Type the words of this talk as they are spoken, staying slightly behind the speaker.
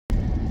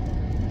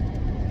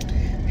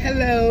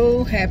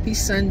Hello, happy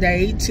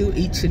Sunday to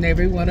each and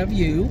every one of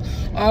you,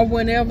 or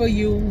whenever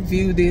you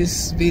view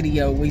this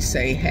video, we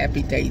say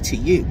happy day to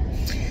you.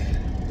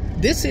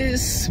 This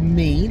is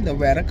me,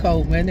 Loretta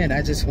Coleman, and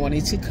I just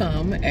wanted to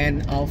come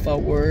and offer a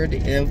word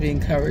of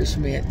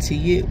encouragement to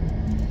you.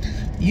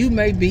 You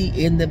may be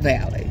in the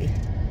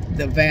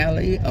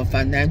valley of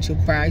financial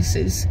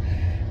crisis,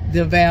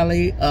 the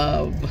valley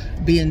of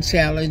being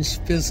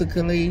challenged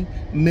physically,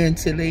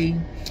 mentally.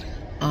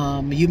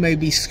 You may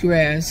be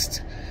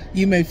stressed.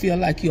 You may feel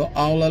like you're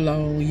all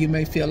alone. You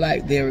may feel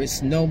like there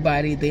is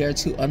nobody there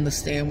to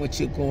understand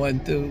what you're going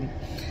through.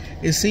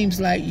 It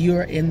seems like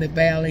you're in the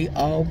valley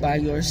all by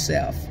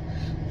yourself.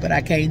 But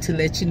I came to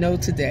let you know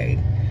today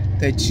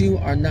that you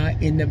are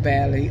not in the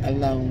valley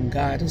alone.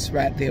 God is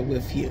right there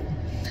with you.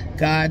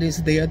 God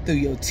is there through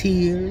your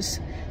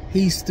tears.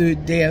 He's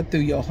there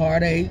through your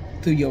heartache,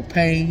 through your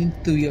pain,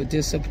 through your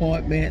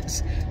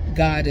disappointments.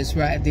 God is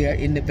right there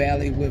in the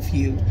valley with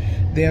you.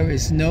 There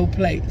is no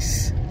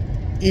place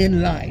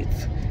in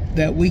life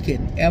that we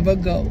can ever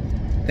go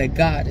that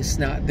God is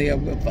not there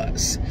with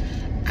us.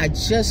 I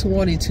just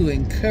wanted to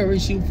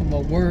encourage you from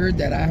a word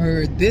that I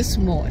heard this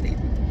morning.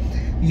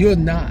 You're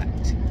not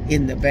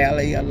in the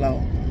valley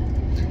alone.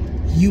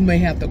 You may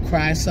have to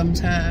cry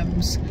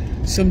sometimes.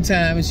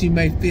 Sometimes you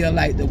may feel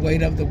like the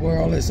weight of the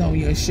world is on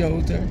your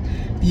shoulder.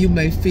 You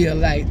may feel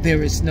like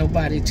there is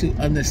nobody to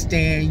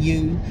understand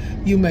you.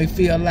 You may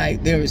feel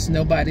like there is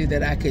nobody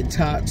that I can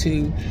talk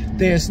to.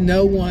 There's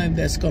no one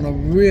that's going to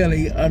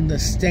really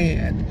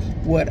understand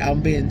what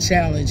I'm being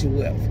challenged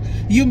with.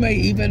 You may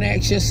even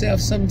ask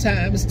yourself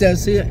sometimes,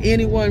 does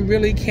anyone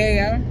really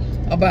care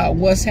about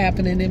what's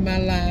happening in my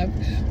life?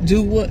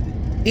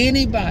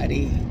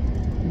 Anybody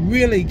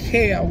really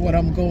care what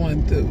I'm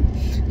going through?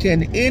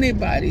 Can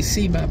anybody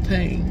see my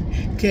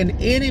pain? Can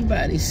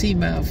anybody see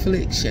my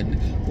affliction?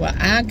 Well,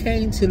 I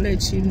came to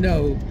let you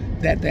know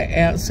that the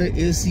answer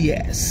is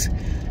yes.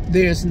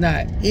 There's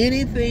not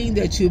anything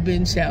that you've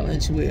been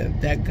challenged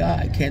with that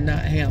God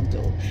cannot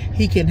handle.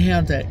 He can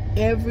handle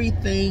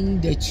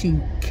everything that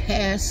you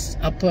cast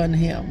upon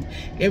Him,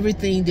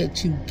 everything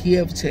that you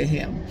give to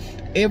Him,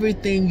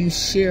 everything you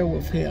share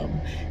with Him.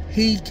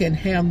 He can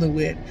handle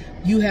it.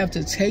 You have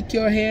to take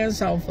your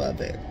hands off of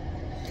it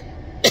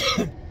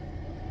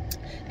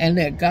and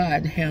let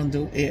God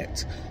handle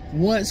it.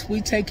 Once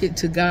we take it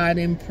to God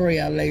in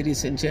prayer,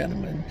 ladies and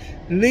gentlemen,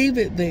 leave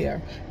it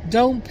there.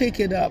 Don't pick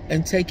it up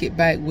and take it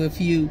back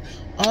with you.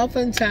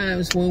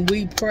 Oftentimes when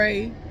we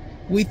pray,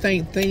 we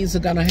think things are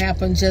going to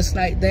happen just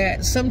like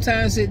that.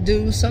 Sometimes it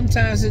do,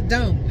 sometimes it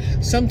don't.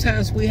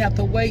 Sometimes we have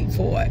to wait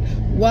for it.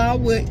 While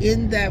we're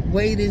in that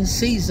waiting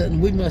season,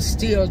 we must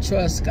still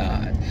trust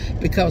God,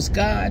 because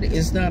God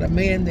is not a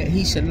man that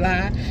He should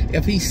lie.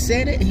 If He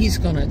said it, He's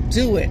going to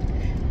do it.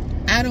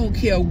 I don't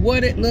care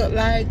what it looked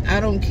like. I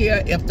don't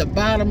care if the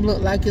bottom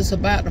looked like it's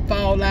about to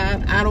fall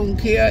out. I don't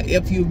care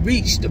if you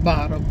reach the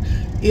bottom.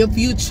 If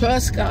you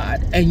trust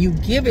God and you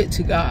give it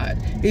to God,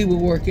 He will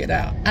work it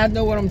out. I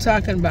know what I'm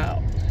talking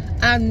about.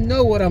 I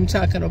know what I'm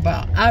talking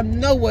about. I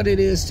know what it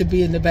is to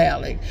be in the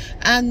valley.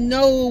 I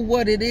know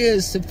what it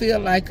is to feel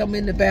like I'm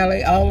in the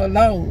valley all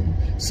alone.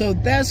 So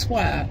that's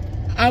why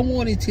I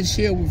wanted to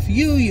share with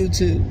you,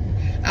 YouTube.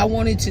 I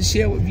wanted to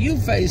share with you,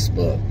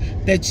 Facebook,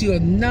 that you're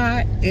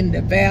not in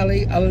the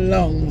valley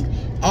alone.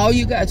 All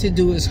you got to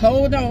do is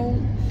hold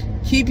on,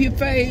 keep your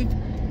faith,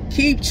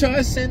 keep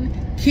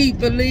trusting, keep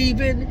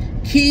believing,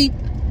 keep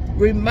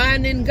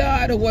reminding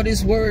God of what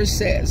His word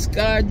says.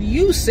 God,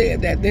 you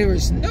said that there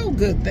is no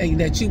good thing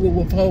that you will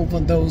withhold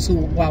from those who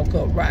will walk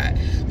upright.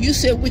 You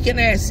said we can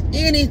ask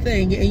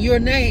anything in your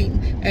name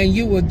and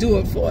you will do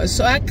it for us.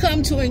 So I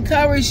come to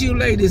encourage you,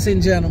 ladies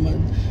and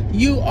gentlemen.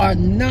 You are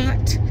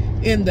not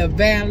in the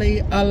valley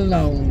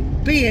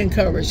alone. Be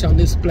encouraged on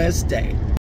this blessed day.